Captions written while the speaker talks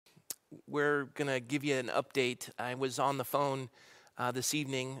we're going to give you an update. I was on the phone this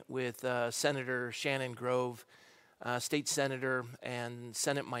evening with Senator Shannon Grove, state senator and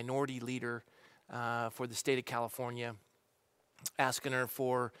Senate minority leader for the state of California, asking her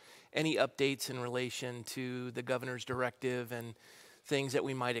for any updates in relation to the governor's directive and things that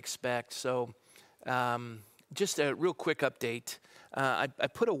we might expect. So just a real quick update. I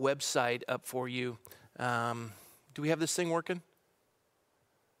put a website up for you. Do we have this thing working?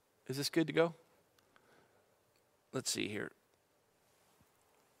 Is this good to go? Let's see here.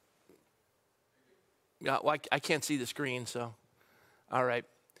 Yeah, well, I can't see the screen, so all right.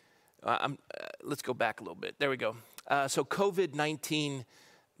 Let's go back a little bit. There we go. So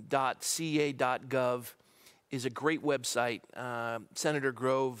covid19.ca.gov is a great website. Senator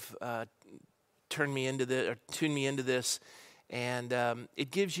Grove tuned me into this, and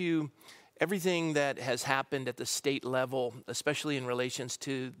it gives you everything that has happened at the state level, especially in relations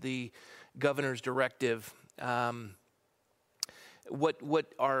to the governor's directive.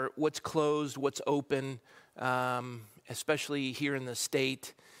 What's closed, what's open, especially here in the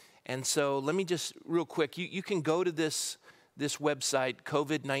state. And so let me just real quick, you can go to this website,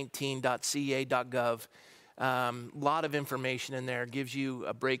 covid19.ca.gov. A lot of information in there, gives you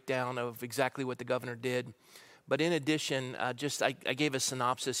a breakdown of exactly what the governor did. But in addition, I gave a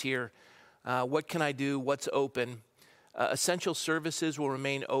synopsis here. What can I do? What's open? Essential services will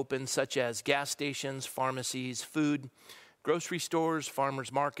remain open, such as gas stations, pharmacies, food, grocery stores,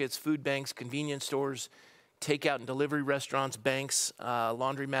 farmers markets, food banks, convenience stores, takeout and delivery restaurants, banks,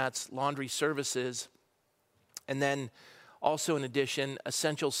 laundromats, laundry services. And then also in addition,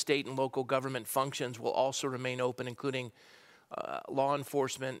 essential state and local government functions will also remain open, including law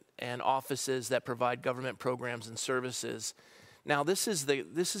enforcement and offices that provide government programs and services. Now, this is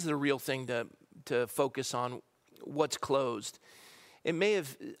the real thing to focus on, what's closed. It may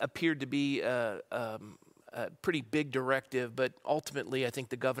have appeared to be a pretty big directive, but ultimately I think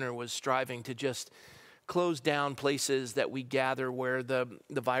the governor was striving to just close down places that we gather where the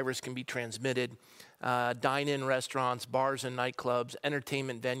virus can be transmitted. Dine-in restaurants, bars and nightclubs,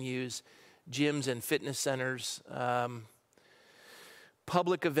 entertainment venues, gyms and fitness centers,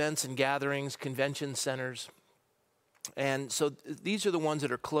 public events and gatherings, convention centers. And so these are the ones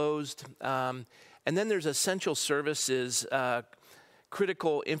that are closed. And then there's essential services,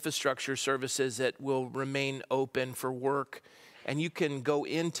 critical infrastructure services that will remain open for work. And you can go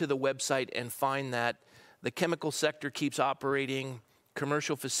into the website and find that. The chemical sector keeps operating,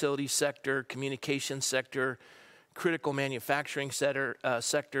 commercial facilities sector, communications sector, critical manufacturing sectors,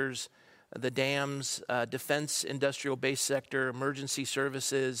 the dams, defense industrial base sector, emergency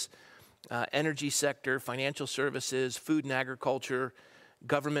services, energy sector, financial services, food and agriculture,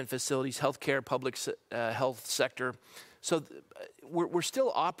 government facilities, healthcare, public health sector. So we're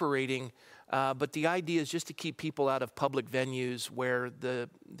still operating, but the idea is just to keep people out of public venues where the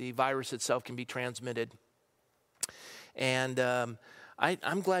virus itself can be transmitted. And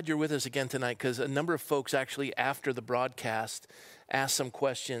I'm glad you're with us again tonight, because a number of folks actually after the broadcast asked some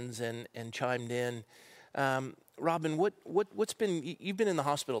questions and chimed in. Robin, what's been, you've been in the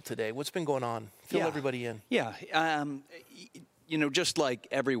hospital today. What's been going on? Fill everybody in. Yeah. Just like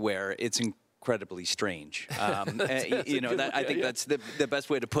everywhere, it's incredibly strange. I think that's the best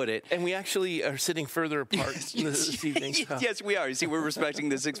way to put it. And we actually are sitting further apart this evening. So. Yes, we are. You see, we're respecting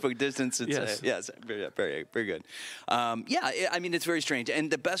the 6 foot distance. Yes. Very, very, very good. It's very strange. And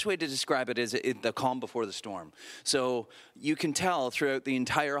the best way to describe it is the calm before the storm. So you can tell throughout the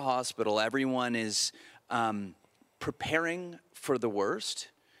entire hospital, everyone is preparing for the worst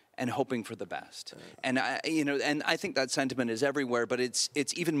and hoping for the best. And I think that sentiment is everywhere, but it's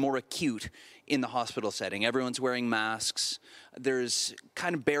even more acute in the hospital setting. Everyone's wearing masks. There's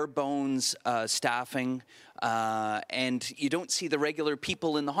kind of bare bones staffing, and you don't see the regular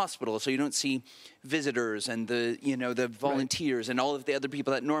people in the hospital. So you don't see visitors and the volunteers and all of the other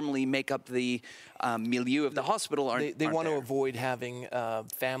people that normally make up the milieu of the hospital. They want to avoid having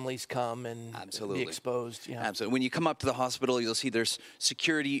families come and be exposed. Yeah. Absolutely. When you come up to the hospital, you'll see there's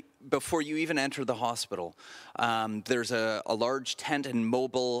security before you even enter the hospital. There's a large tent and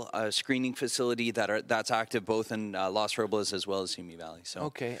mobile screening facility that's active both in Los Robles as well as Simi Valley. So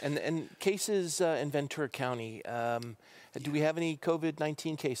okay, and cases in Ventura County. Do we have any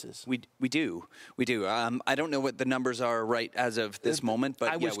COVID-19 cases? We do. I don't know what the numbers are right as of this moment, but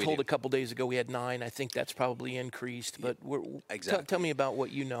I was told a couple days ago we had 9. I think that's probably increased, but exactly. Tell me about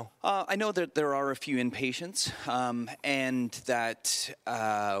what you know. I know that there are a few inpatients, and that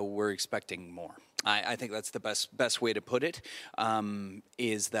we're expecting more. I think that's the best way to put it.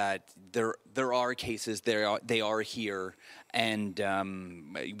 Is that there are cases, they are here, and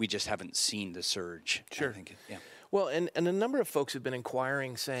we just haven't seen the surge. Sure. I think, yeah. Well, and a number of folks have been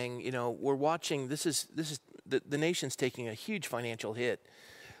inquiring, saying, we're watching. This is the nation's taking a huge financial hit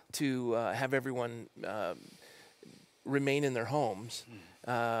to have everyone remain in their homes.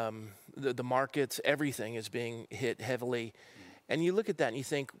 The markets, everything is being hit heavily, and you look at that and you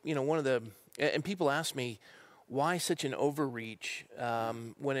think, and people ask me, why such an overreach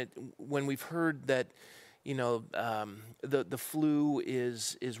when we've heard that the flu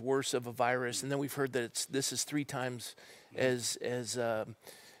is worse of a virus, and then we've heard that this is 3 times as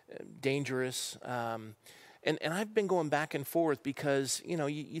dangerous. And I've been going back and forth because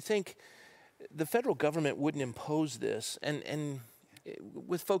you think the federal government wouldn't impose this, and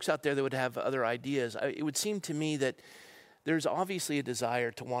with folks out there that would have other ideas, it would seem to me that there's obviously a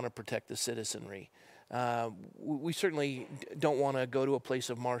desire to want to protect the citizenry. We certainly don't want to go to a place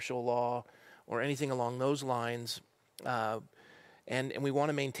of martial law or anything along those lines, and we want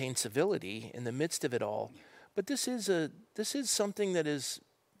to maintain civility in the midst of it all. But this is something that is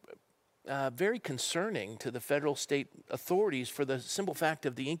very concerning to the federal state authorities for the simple fact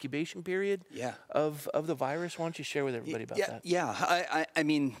of the incubation period of the virus. Why don't you share with everybody about that? Yeah, I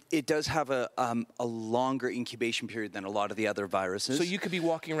mean, it does have a longer incubation period than a lot of the other viruses. So you could be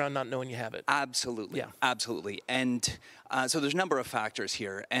walking around not knowing you have it. Absolutely. Yeah. Absolutely. And so there's a number of factors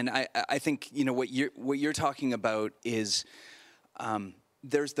here. And I think, what you're talking about is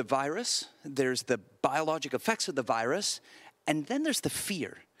there's the virus, there's the biologic effects of the virus, and then there's the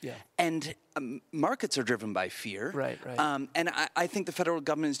fear. Yeah. And markets are driven by fear. Right. And I think the federal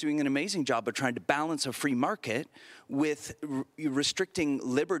government is doing an amazing job of trying to balance a free market with restricting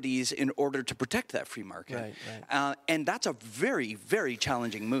liberties in order to protect that free market. Right. And that's a very, very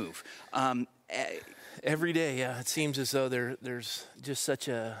challenging move. Every day, yeah. It seems as though there's just such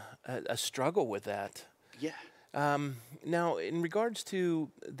a struggle with that. Yeah. Now, in regards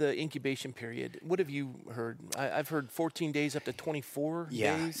to the incubation period, what have you heard? I've heard 14 days up to 24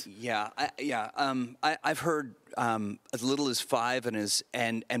 days. I've heard as little as 5,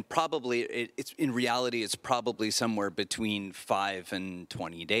 and probably it's in reality it's probably somewhere between 5 and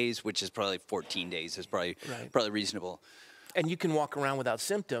 20 days, which is probably 14 days is probably reasonable. And you can walk around without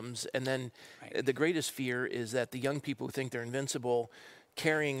symptoms, and then the greatest fear is that the young people who think they're invincible,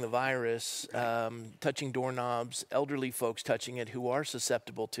 carrying the virus, touching doorknobs, elderly folks touching it who are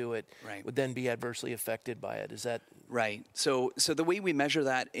susceptible to it, would then be adversely affected by it. Is that right? So the way we measure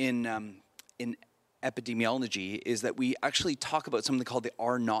that in epidemiology is that we actually talk about something called the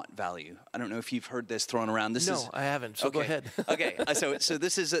R0 value. I don't know if you've heard this thrown around. No, I haven't. So go ahead. Okay. So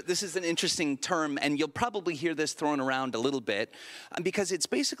this is an interesting term, and you'll probably hear this thrown around a little bit because it's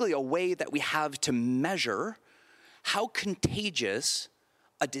basically a way that we have to measure how contagious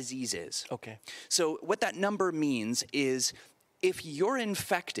a disease is. Okay. So what that number means is if you're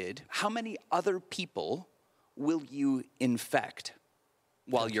infected, how many other people will you infect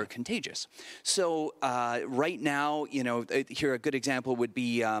while you're contagious? So right now, here a good example would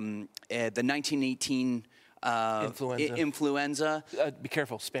be the 1918 influenza. Be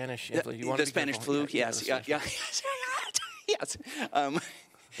careful, Spanish influenza. You want the to be Spanish careful. flu, yes. Yes.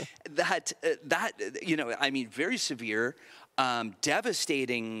 Very severe,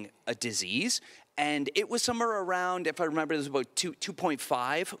 devastating disease. And it was somewhere around, if I remember, it was about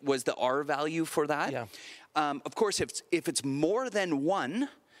 2.5 was the R value for that. Yeah. Of course, if it's more than 1,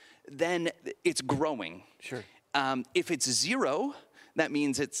 then it's growing. Sure. If it's 0, that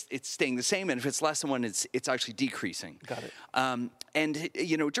means it's staying the same, and if it's less than 1, it's actually decreasing. Got it.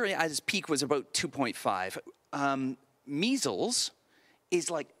 During its peak was about 2.5. Measles is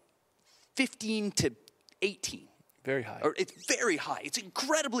like 15 to 18. Very high. Or it's very high. It's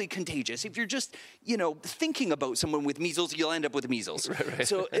incredibly contagious. If you're just, thinking about someone with measles, you'll end up with measles. Right.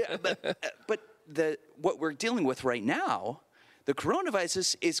 So, but what we're dealing with right now, the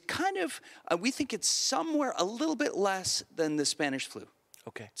coronavirus is kind of, we think it's somewhere a little bit less than the Spanish flu.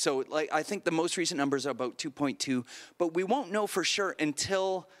 Okay. So, I think the most recent numbers are about 2.2, but we won't know for sure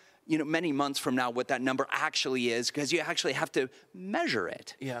until many months from now what that number actually is, because you actually have to measure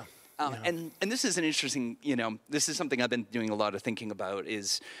it. Yeah. And this is an interesting, this is something I've been doing a lot of thinking about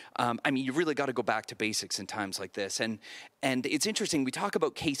is, you really got to go back to basics in times like this. And it's interesting, we talk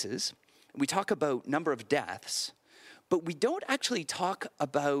about cases, we talk about number of deaths, but we don't actually talk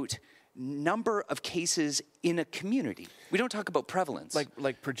about number of cases in a community. We don't talk about prevalence.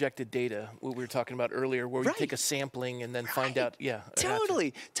 Like projected data, what we were talking about earlier, where we take a sampling and then find out,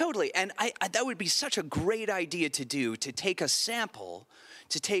 Totally. And I that would be such a great idea to do, to take a sample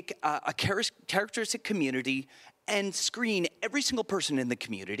to take a characteristic community and screen every single person in the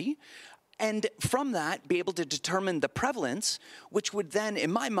community, and from that be able to determine the prevalence, which would then,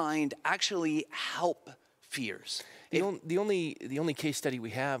 in my mind, actually help fears. The only case study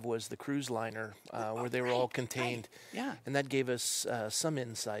we have was the cruise liner where they were all contained, Yeah. and that gave us some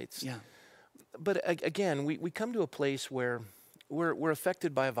insights. Yeah. But again, we come to a place where we're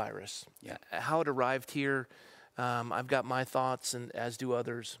affected by a virus. Yeah. How it arrived here, I've got my thoughts, and as do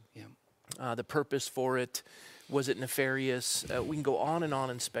others. Yeah. The purpose for it, was it nefarious? We can go on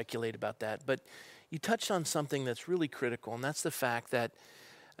and speculate about that. But you touched on something that's really critical, and that's the fact that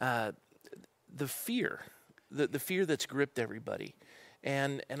the fear that's gripped everybody,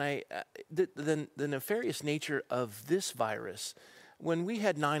 and the nefarious nature of this virus. When we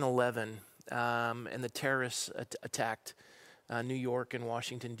had 9/11 and the terrorists attacked New York and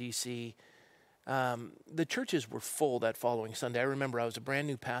Washington, D.C., the churches were full that following Sunday. I remember I was a brand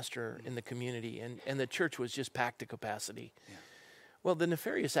new pastor in the community, and the church was just packed to capacity. Yeah. Well, the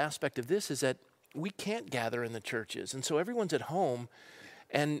nefarious aspect of this is that we can't gather in the churches, and so everyone's at home,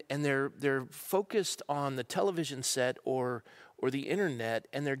 and they're focused on the television set or the internet,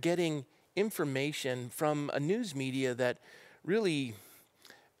 and they're getting information from a news media that really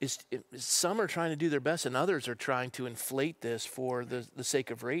some are trying to do their best, and others are trying to inflate this for the sake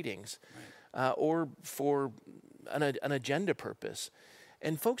of ratings. Right. Or for an agenda purpose.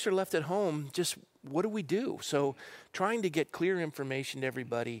 And folks are left at home, just what do we do? So trying to get clear information to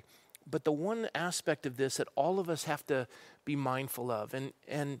everybody. But the one aspect of this that all of us have to be mindful of,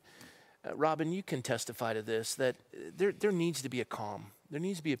 and Robin, you can testify to this, that there needs to be a calm. There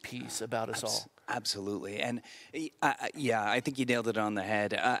needs to be a peace about us all. Absolutely. And I think you nailed it on the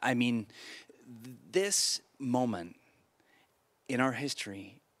head. I mean, this moment in our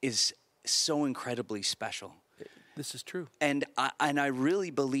history is so incredibly special. This is true. And I really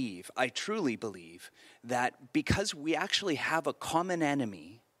believe, I truly believe, that because we actually have a common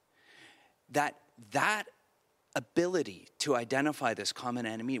enemy, that ability to identify this common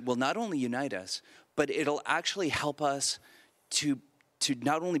enemy will not only unite us, but it'll actually help us to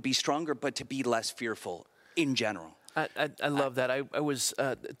not only be stronger, but to be less fearful in general. I love that. I was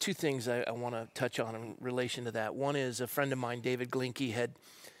two things I want to touch on in relation to that. One is a friend of mine, David Glinke, had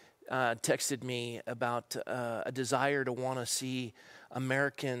texted me about a desire to want to see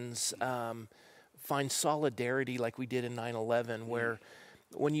Americans find solidarity like we did in 9/11, where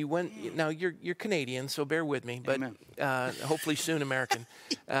when you went, now you're Canadian, so bear with me, but hopefully soon American.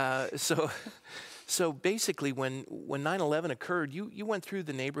 So basically, when 9/11 occurred, you went through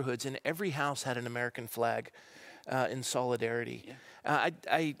the neighborhoods, and every house had an American flag in solidarity. Yeah.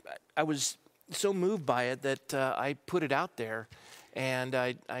 I was so moved by it that I put it out there. And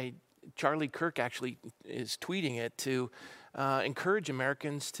Charlie Kirk actually is tweeting it to encourage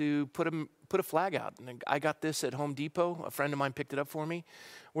Americans to put a flag out. And I got this at Home Depot. A friend of mine picked it up for me.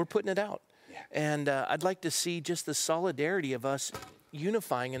 We're putting it out. Yeah. And I'd like to see just the solidarity of us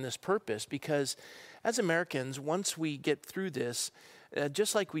unifying in this purpose, because as Americans, once we get through this,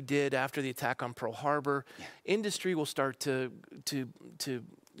 just like we did after the attack on Pearl Harbor, industry will start to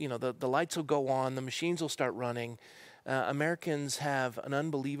the lights will go on, the machines will start running. Americans have an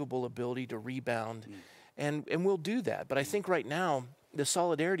unbelievable ability to rebound, and we'll do that. But I think right now, the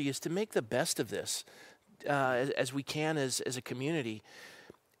solidarity is to make the best of this as we can as a community.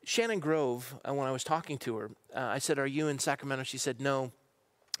 Shannon Grove, when I was talking to her, I said, "Are you in Sacramento?" She said, "No."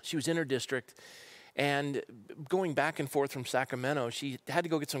 She was in her district, and going back and forth from Sacramento, she had to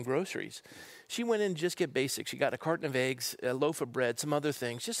go get some groceries. She went in to just get basics. She got a carton of eggs, a loaf of bread, some other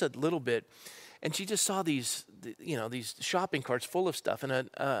things, just a little bit. And she just saw these shopping carts full of stuff. And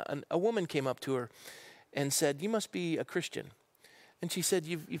a woman came up to her and said, "You must be a Christian." And she said,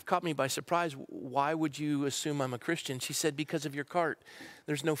 You've caught me by surprise. Why would you assume I'm a Christian? She said, "Because of your cart.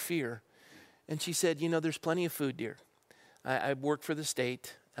 There's no fear." And she said, "There's plenty of food, dear. I work for the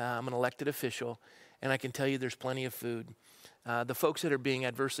state. I'm an elected official. And I can tell you there's plenty of food." The folks that are being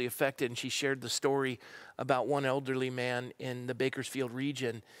adversely affected, and she shared the story about one elderly man in the Bakersfield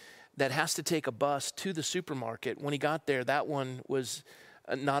region that has to take a bus to the supermarket. When he got there, that one was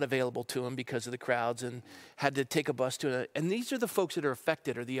not available to him because of the crowds, and had to take a bus to it. And these are the folks that are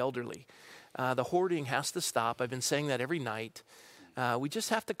affected, are the elderly. The hoarding has to stop. I've been saying that every night. We just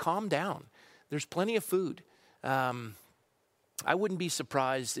have to calm down. There's plenty of food. I wouldn't be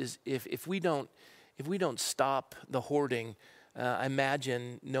surprised if we don't stop the hoarding. I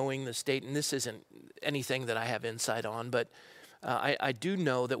imagine, knowing the state, and this isn't anything that I have insight on, but I do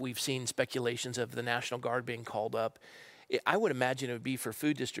know that we've seen speculations of the National Guard being called up. I would imagine it would be for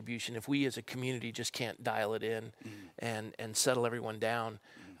food distribution if we as a community just can't dial it in and settle everyone down.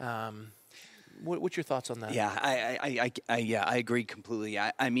 What's your thoughts on that? Yeah, I agree completely.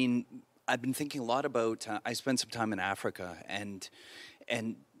 I mean, I've been thinking a lot about. I spent some time in Africa, and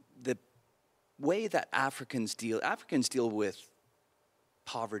the way that Africans deal with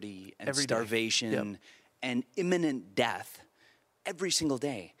poverty and Every day. starvation Yep. and imminent death every single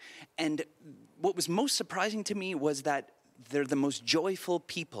day. And what was most surprising to me was that they're the most joyful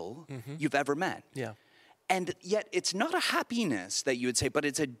people you've ever met. Yeah. And yet it's not a happiness that you would say, but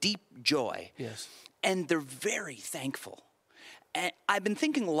it's a deep joy. Yes. And they're very thankful. And I've been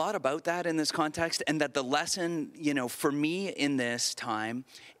thinking a lot about that in this context, and that the lesson, for me in this time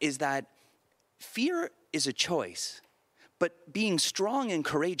is that fear is a choice, but being strong and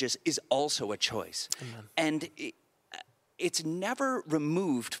courageous is also a choice. Amen. And it's never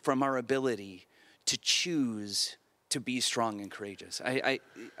removed from our ability to choose to be strong and courageous. I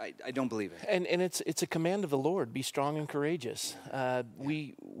don't believe it. And it's a command of the Lord: be strong and courageous.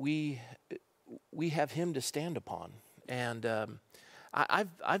 We have Him to stand upon, and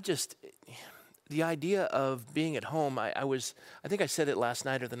I've just the idea of being at home. I think I said it last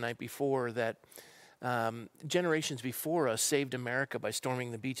night or the night before that generations before us saved America by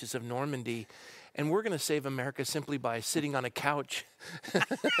storming the beaches of Normandy. And we're going to save America simply by sitting on a couch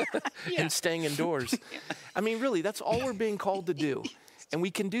and staying indoors. I mean, really, that's all we're being called to do. And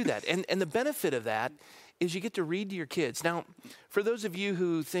we can do that. And the benefit of that is you get to read to your kids. Now, for those of you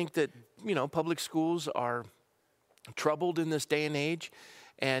who think that, public schools are troubled in this day and age,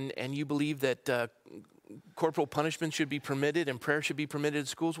 and you believe that corporal punishment should be permitted and prayer should be permitted in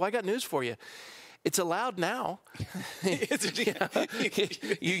schools, well, I got news for you. It's allowed now.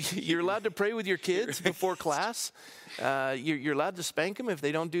 You're allowed to pray with your kids before class. You're allowed to spank them if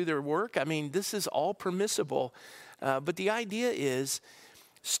they don't do their work. I mean, this is all permissible. But the idea is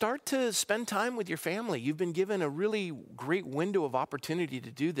start to spend time with your family. You've been given a really great window of opportunity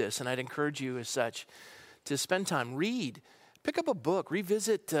to do this, and I'd encourage you as such to spend time. Read. Pick up a book.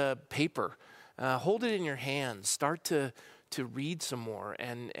 Revisit paper. Hold it in your hands. Start to read some more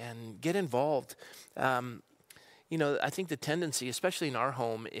and get involved. I think the tendency, especially in our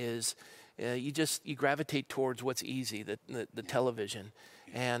home, is you gravitate towards what's easy, the television.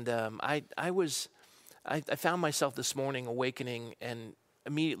 And I found myself this morning awakening and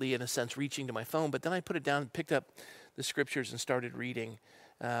immediately, in a sense, reaching to my phone. But then I put it down and picked up the scriptures and started reading,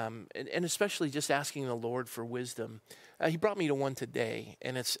 and especially just asking the Lord for wisdom. He brought me to one today,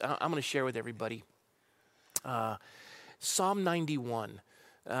 and I'm going to share with everybody. Psalm 91.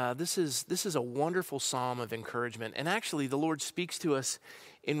 This is a wonderful psalm of encouragement. And actually, the Lord speaks to us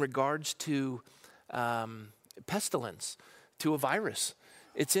in regards to pestilence, to a virus.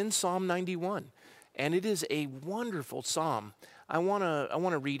 It's in Psalm 91. And it is a wonderful psalm. I want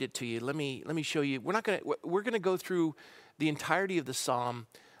to read it to you. Let me show you. We're going to go through the entirety of the psalm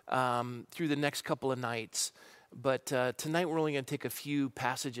through the next couple of nights. But tonight we're only going to take a few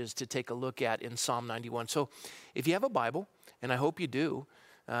passages to take a look at in Psalm 91. So if you have a Bible, and I hope you do,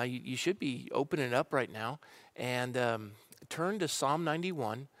 you should be opening it up right now, and turn to Psalm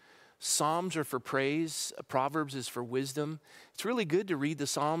 91. Psalms are for praise. Proverbs is for wisdom. It's really good to read the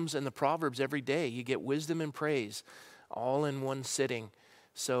Psalms and the Proverbs every day. You get wisdom and praise all in one sitting.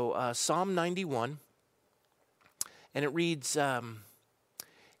 So Psalm 91, and it reads...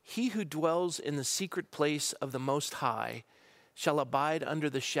 He who dwells in the secret place of the Most High shall abide under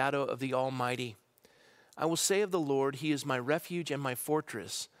the shadow of the Almighty. I will say of the Lord, He is my refuge and my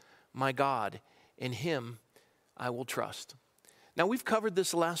fortress, my God. In Him I will trust. Now, we've covered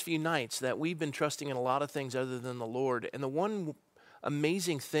this the last few nights, that we've been trusting in a lot of things other than the Lord. And the one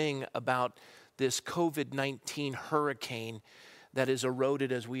amazing thing about this COVID-19 hurricane that is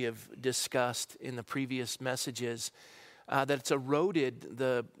eroded, as we have discussed in the previous messages, that it's eroded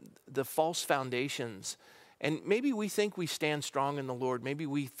the false foundations. And maybe we think we stand strong in the Lord. Maybe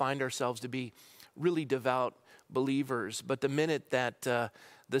we find ourselves to be really devout believers. But the minute that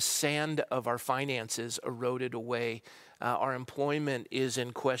the sand of our finances eroded away, our employment is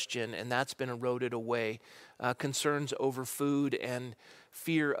in question, and that's been eroded away. Concerns over food and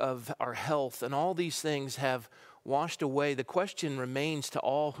fear of our health, and all these things have washed away. The question remains to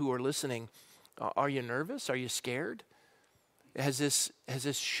all who are listening: are you nervous? Are you scared? Has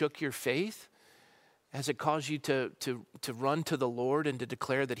this shook your faith? Has it caused you to run to the Lord and to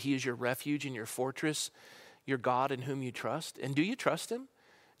declare that He is your refuge and your fortress, your God in whom you trust? And do you trust Him?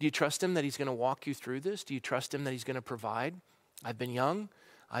 Do you trust Him that He's going to walk you through this? Do you trust Him that He's going to provide? I've been young.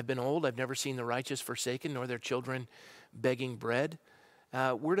 I've been old. I've never seen the righteous forsaken, nor their children begging bread.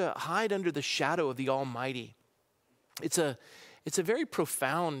 We're to hide under the shadow of the Almighty. It's a very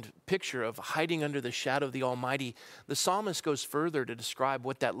profound picture of hiding under the shadow of the Almighty. The psalmist goes further to describe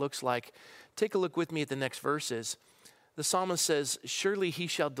what that looks like. Take a look with me at the next verses. The psalmist says, "Surely he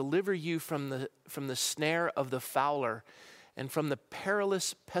shall deliver you from the snare of the fowler and from the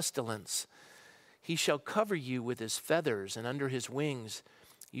perilous pestilence. He shall cover you with his feathers, and under his wings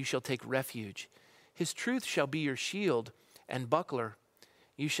you shall take refuge. His truth shall be your shield and buckler.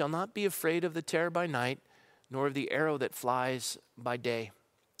 You shall not be afraid of the terror by night, nor of the arrow that flies by day."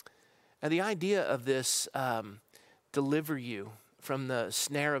 And the idea of this, deliver you from the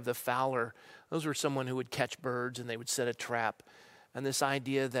snare of the fowler, those were someone who would catch birds and they would set a trap. And this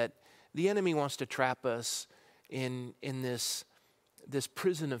idea that the enemy wants to trap us in this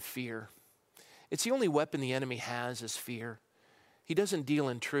prison of fear. It's the only weapon the enemy has is fear. He doesn't deal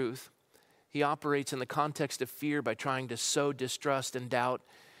in truth. He operates in the context of fear by trying to sow distrust and doubt.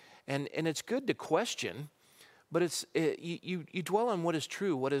 And it's good to question, but you dwell on what is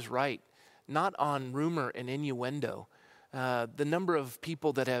true, what is right, not on rumor and innuendo. The number of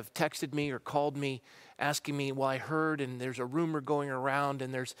people that have texted me or called me asking me, well, I heard and there's a rumor going around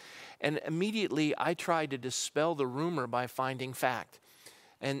and immediately I try to dispel the rumor by finding fact.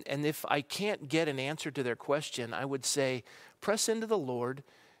 And if I can't get an answer to their question, I would say, press into the Lord.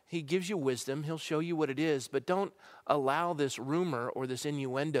 He gives you wisdom. He'll show you what it is, but don't allow this rumor or this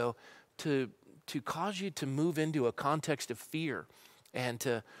innuendo to cause you to move into a context of fear and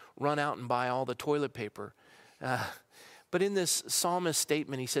to run out and buy all the toilet paper. But in this psalmist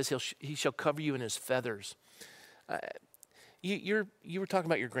statement, he says he shall cover you in his feathers. You were talking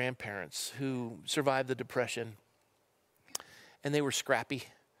about your grandparents who survived the Depression, and they were scrappy.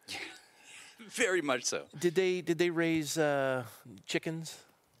 Very much so. Did they raise chickens?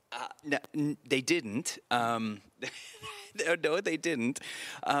 No, they didn't. No, they didn't.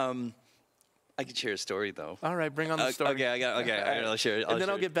 I could share a story, though. All right, bring on the story. Okay, I'll share it. And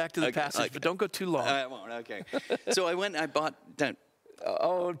then I'll get back to the passage, but don't go too long. I won't, okay. So I went and I bought...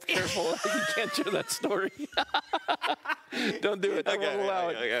 Oh, careful. You can't share that story. Don't do it. I won't allow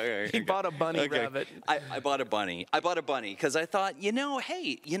it. Okay. He bought a bunny rabbit. I bought a bunny. I bought a bunny because I thought,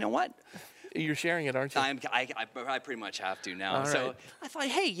 hey, you know what? You're sharing it, aren't you? I pretty much have to now. All So right. I thought,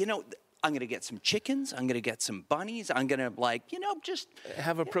 hey, I'm going to get some chickens. I'm going to get some bunnies. I'm going to, just...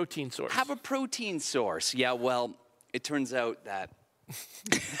 Have a protein source. Have a protein source. Yeah, well, it turns out that...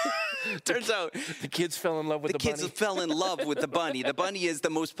 the kids fell in love with the bunny. The kids fell in love with the bunny. The bunny is the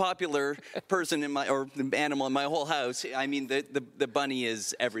most popular person or animal in my whole house. I mean, the bunny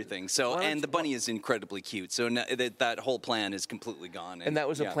is everything. So, and the bunny is incredibly cute. So that whole plan is completely gone. And that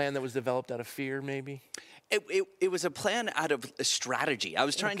was a plan that was developed out of fear, maybe? It was a plan out of a strategy. I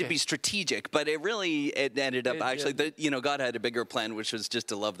was trying to be strategic, but it ended up God had a bigger plan, which was just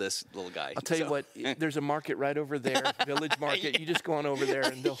to love this little guy. I'll tell you what, there's a market right over there, Village Market. You just go on over there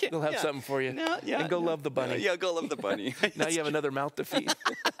and they'll have something for you. And go love the bunny. Yeah, go love the bunny. Now you have another mouth to feed.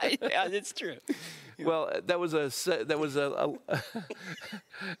 Yeah, it's true. Well, that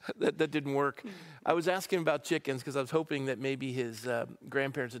didn't work. I was asking about chickens because I was hoping that maybe his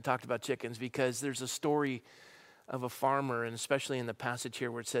grandparents had talked about chickens, because there's a story of a farmer, and especially in the passage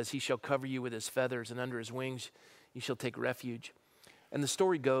here where it says, he shall cover you with his feathers, and under his wings you shall take refuge. And the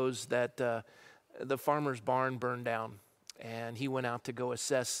story goes that the farmer's barn burned down, and he went out to go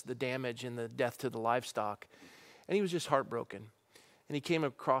assess the damage and the death to the livestock, and he was just heartbroken. And he came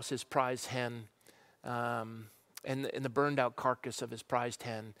across his prized hen, and the burned out carcass of his prized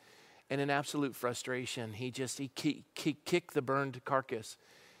hen. And in absolute frustration, he kicked the burned carcass.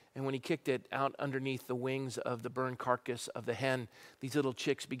 And when he kicked it out underneath the wings of the burned carcass of the hen, these little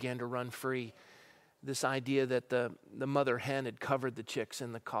chicks began to run free. This idea that the mother hen had covered the chicks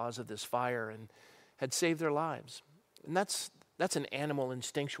in the cause of this fire and had saved their lives. And that's an animal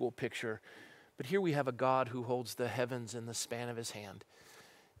instinctual picture. But here we have a God who holds the heavens in the span of his hand.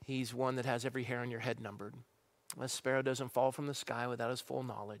 He's one that has every hair on your head numbered. A sparrow doesn't fall from the sky without his full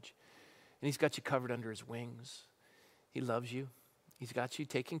knowledge. And he's got you covered under his wings. He loves you. He's got you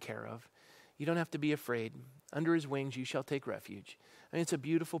taken care of. You don't have to be afraid. Under his wings you shall take refuge. I mean, it's a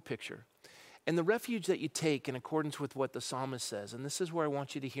beautiful picture. And the refuge that you take in accordance with what the psalmist says, and this is where I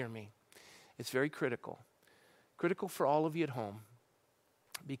want you to hear me, it's very critical. Critical for all of you at home.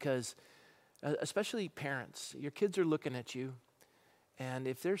 Because especially parents, your kids are looking at you. And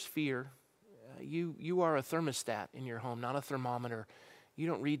if there's fear, you are a thermostat in your home, not a thermometer. You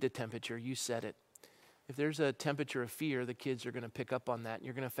don't read the temperature, you set it. If there's a temperature of fear, the kids are going to pick up on that, and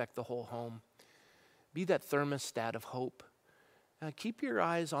you're going to affect the whole home. Be that thermostat of hope. Keep your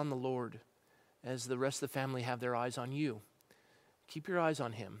eyes on the Lord as the rest of the family have their eyes on you. Keep your eyes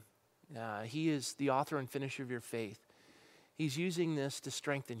on him. He is the author and finisher of your faith. He's using this to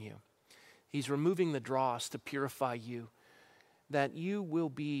strengthen you. He's removing the dross to purify you, that you will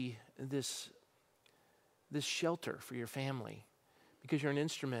be this shelter for your family because you're an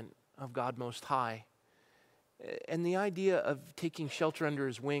instrument of God Most High. And the idea of taking shelter under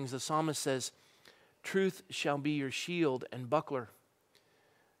his wings, the psalmist says, truth shall be your shield and buckler.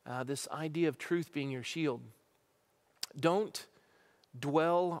 This idea of truth being your shield. Don't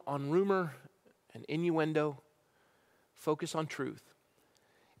dwell on rumor and innuendo. Focus on truth.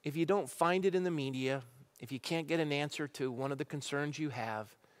 If you don't find it in the media, if you can't get an answer to one of the concerns you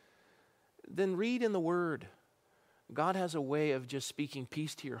have, then read in the Word. God has a way of just speaking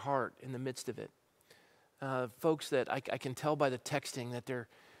peace to your heart in the midst of it. Folks that I can tell by the texting that they're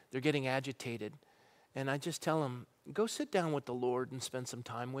getting agitated. And I just tell them, go sit down with the Lord and spend some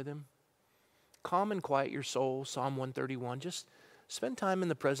time with him. Calm and quiet your soul, Psalm 131. Just spend time in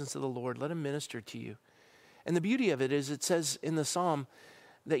the presence of the Lord. Let him minister to you. And the beauty of it is it says in the psalm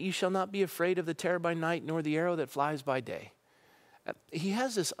that you shall not be afraid of the terror by night nor the arrow that flies by day. He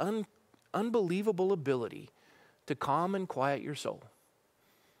has this unbelievable ability to calm and quiet your soul.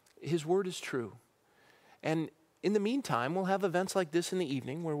 His word is true. And in the meantime, we'll have events like this in the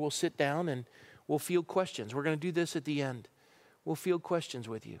evening where we'll sit down and we'll field questions. We're going to do this at the end. We'll field questions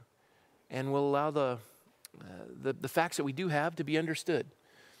with you. And we'll allow the facts that we do have to be understood.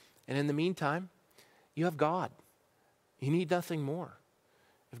 And in the meantime, you have God. You need nothing more.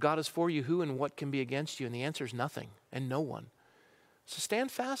 If God is for you, who and what can be against you? And the answer is nothing and no one. So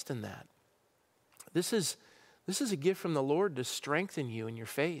stand fast in that. This is a gift from the Lord to strengthen you in your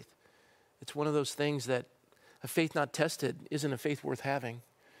faith. It's one of those things that a faith not tested isn't a faith worth having.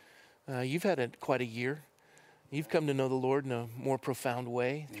 You've had quite a year. You've come to know the Lord in a more profound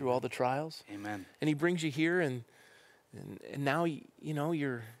way through all the trials. Amen. And he brings you here, and now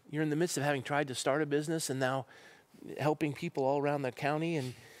you're in the midst of having tried to start a business and now helping people all around the county,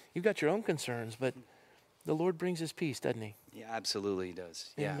 and you've got your own concerns, but the Lord brings his peace, doesn't he? Yeah, absolutely he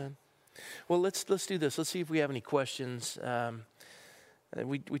does. Yeah. Amen. Well, let's do this. Let's see if we have any questions.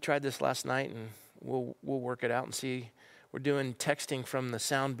 We tried this last night, and we'll work it out and see. We're doing texting from the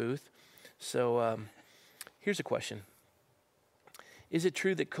sound booth. So here's a question. Is it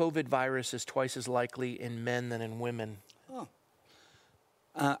true that COVID virus is twice as likely in men than in women? Oh.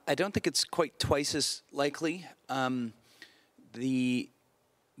 I don't think it's quite twice as likely. The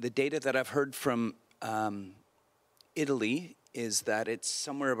data that I've heard from Italy is that it's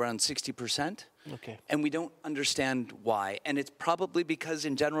somewhere around 60%. Okay. And we don't understand why. And it's probably because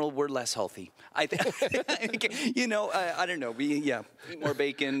in general we're less healthy. I think, I don't know. We eat more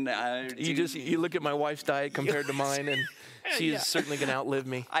bacon. You look at my wife's diet compared to mine, and she is certainly going to outlive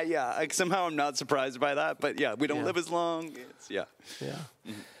me. Somehow I'm not surprised by that. But we don't live as long. Yeah.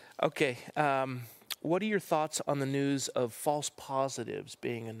 Mm-hmm. Okay. What are your thoughts on the news of false positives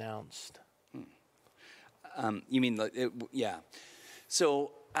being announced? You mean,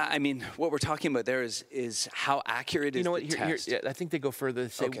 So, I mean, what we're talking about there is how accurate is the test. Here, I think they go further. They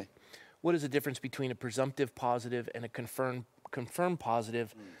say, what is the difference between a presumptive positive and a confirmed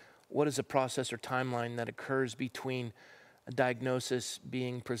positive? What is the process or timeline that occurs between a diagnosis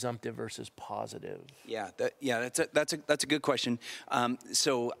being presumptive versus positive? That's a good question.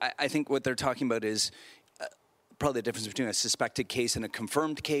 So I think what they're talking about is probably the difference between a suspected case and a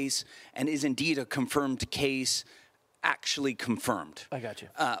confirmed case, and is indeed a confirmed case actually confirmed? I got you.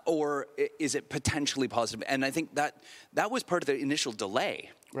 Or is it potentially positive? And I think that was part of the initial delay.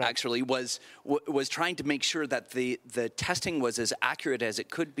 Right. Actually, was trying to make sure that the testing was as accurate as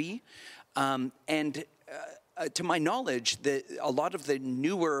it could be, and to my knowledge, a lot of the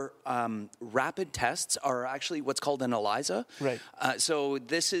newer rapid tests are actually what's called an ELISA. Right. So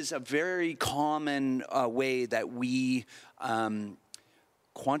this is a very common way that we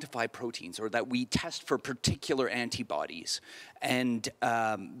quantify proteins, or that we test for particular antibodies, and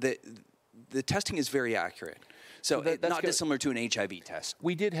the testing is very accurate. So that's not dissimilar to an HIV test.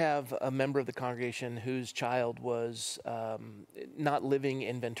 We did have a member of the congregation whose child was not living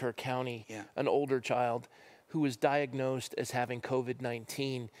in Ventura County, an older child, who was diagnosed as having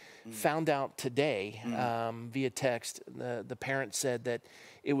COVID-19, found out today via text. The parent said that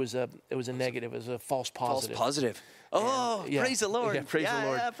it was a negative, it was a false positive. False positive. Oh, praise the Lord! Yeah, praise the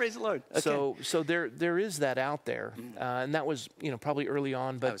Lord. Yeah, praise the Lord. Okay. So there is that out there, and that was probably early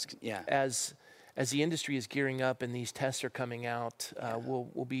on. But as the industry is gearing up and these tests are coming out,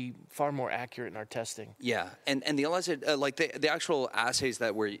 we'll be far more accurate in our testing. Yeah, and the ELISA, like the actual assays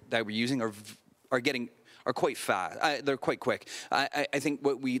that we're using are quite fast. They're quite quick. I think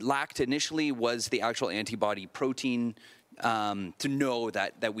what we lacked initially was the actual antibody protein to know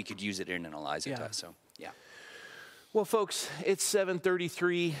that we could use it in an ELISA test. So, yeah. Well, folks, it's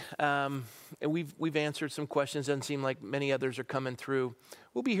 7:33, and we've answered some questions. Doesn't seem like many others are coming through.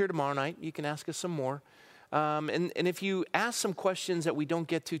 We'll be here tomorrow night. You can ask us some more. And if you ask some questions that we don't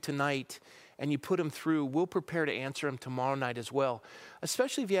get to tonight and you put them through, we'll prepare to answer them tomorrow night as well,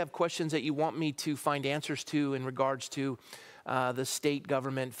 especially if you have questions that you want me to find answers to in regards to the state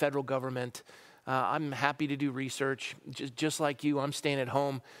government, federal government. I'm happy to do research. Just like you, I'm staying at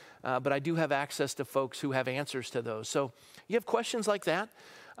home, but I do have access to folks who have answers to those. So you have questions like that,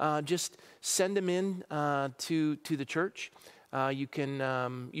 just send them in to the church. You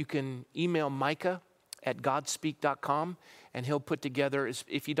can email Micah at godspeak.com, and he'll put together,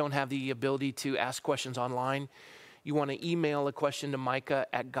 if you don't have the ability to ask questions online, you want to email a question to Micah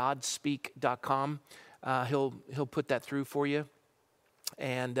at godspeak.com. He'll put that through for you,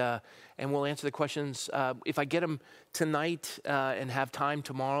 and we'll answer the questions. If I get them tonight and have time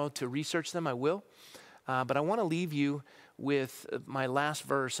tomorrow to research them, I will. But I want to leave you with my last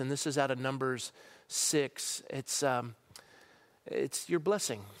verse, and this is out of Numbers 6. It's your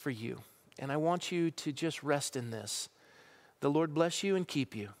blessing for you. And I want you to just rest in this. The Lord bless you and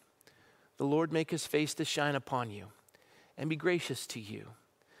keep you. The Lord make his face to shine upon you and be gracious to you.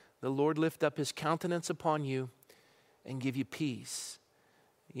 The Lord lift up his countenance upon you and give you peace.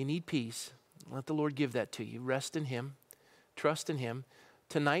 You need peace. Let the Lord give that to you. Rest in him. Trust in him.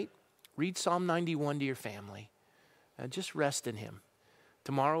 Tonight, read Psalm 91 to your family. Just rest in him.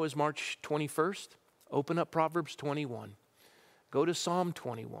 Tomorrow is March 21st. Open up Proverbs 21. Go to Psalm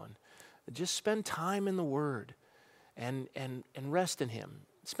 21. Just spend time in the Word and rest in him.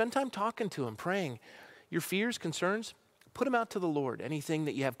 Spend time talking to him, praying. Your fears, concerns, put them out to the Lord. Anything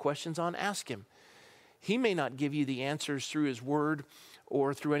that you have questions on, ask him. He may not give you the answers through his Word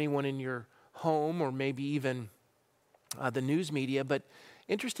or through anyone in your home or maybe even the news media, but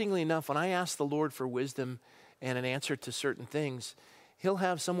interestingly enough, when I ask the Lord for wisdom and an answer to certain things, he'll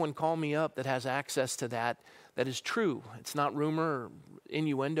have someone call me up that has access to that is true. It's not rumor or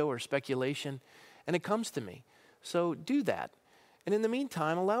innuendo or speculation, and it comes to me. So do that. And in the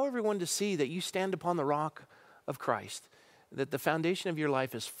meantime, allow everyone to see that you stand upon the rock of Christ, that the foundation of your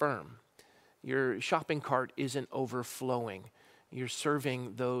life is firm. Your shopping cart isn't overflowing. You're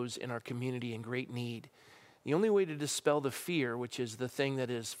serving those in our community in great need. The only way to dispel the fear, which is the thing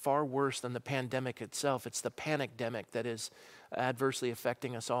that is far worse than the pandemic itself, it's the panicdemic that is adversely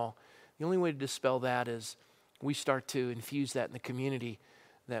affecting us all. The only way to dispel that is we start to infuse that in the community,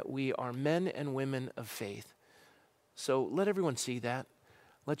 that we are men and women of faith. So let everyone see that.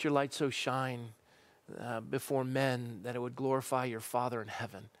 Let your light so shine before men that it would glorify your Father in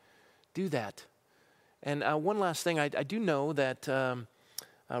heaven. Do that. And one last thing, I do know that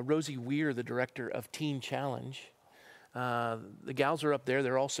Rosie Weir, the director of Teen Challenge, the gals are up there.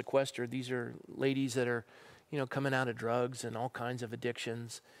 They're all sequestered. These are ladies that are, coming out of drugs and all kinds of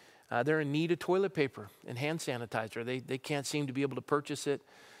addictions. They're in need of toilet paper and hand sanitizer. They can't seem to be able to purchase it.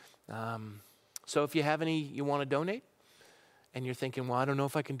 So if you have any you want to donate, and you're thinking, well, I don't know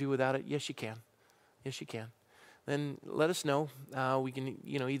if I can do without it. Yes, you can. Yes, you can. Then let us know. We can,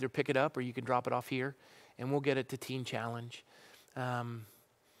 either pick it up or you can drop it off here, and we'll get it to Teen Challenge.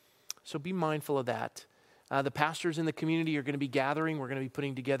 So be mindful of that. The pastors in the community are going to be gathering. We're going to be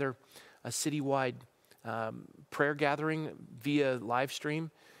putting together a citywide prayer gathering via live stream,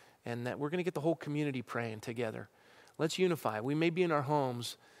 and that we're going to get the whole community praying together. Let's unify. We may be in our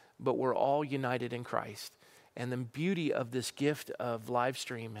homes, but we're all united in Christ. And the beauty of this gift of live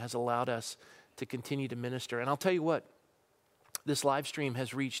stream has allowed us to continue to minister. And I'll tell you what, this live stream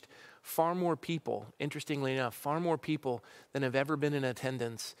has reached far more people, interestingly enough, far more people than have ever been in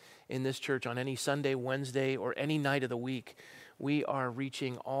attendance in this church on any Sunday, Wednesday, or any night of the week. We are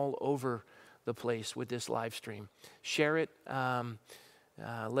reaching all over the place with this live stream. Share it.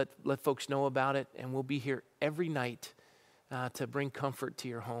 Let folks know about it, and we'll be here every night to bring comfort to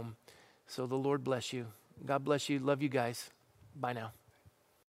your home. So the Lord bless you. God bless you. Love you guys. Bye now.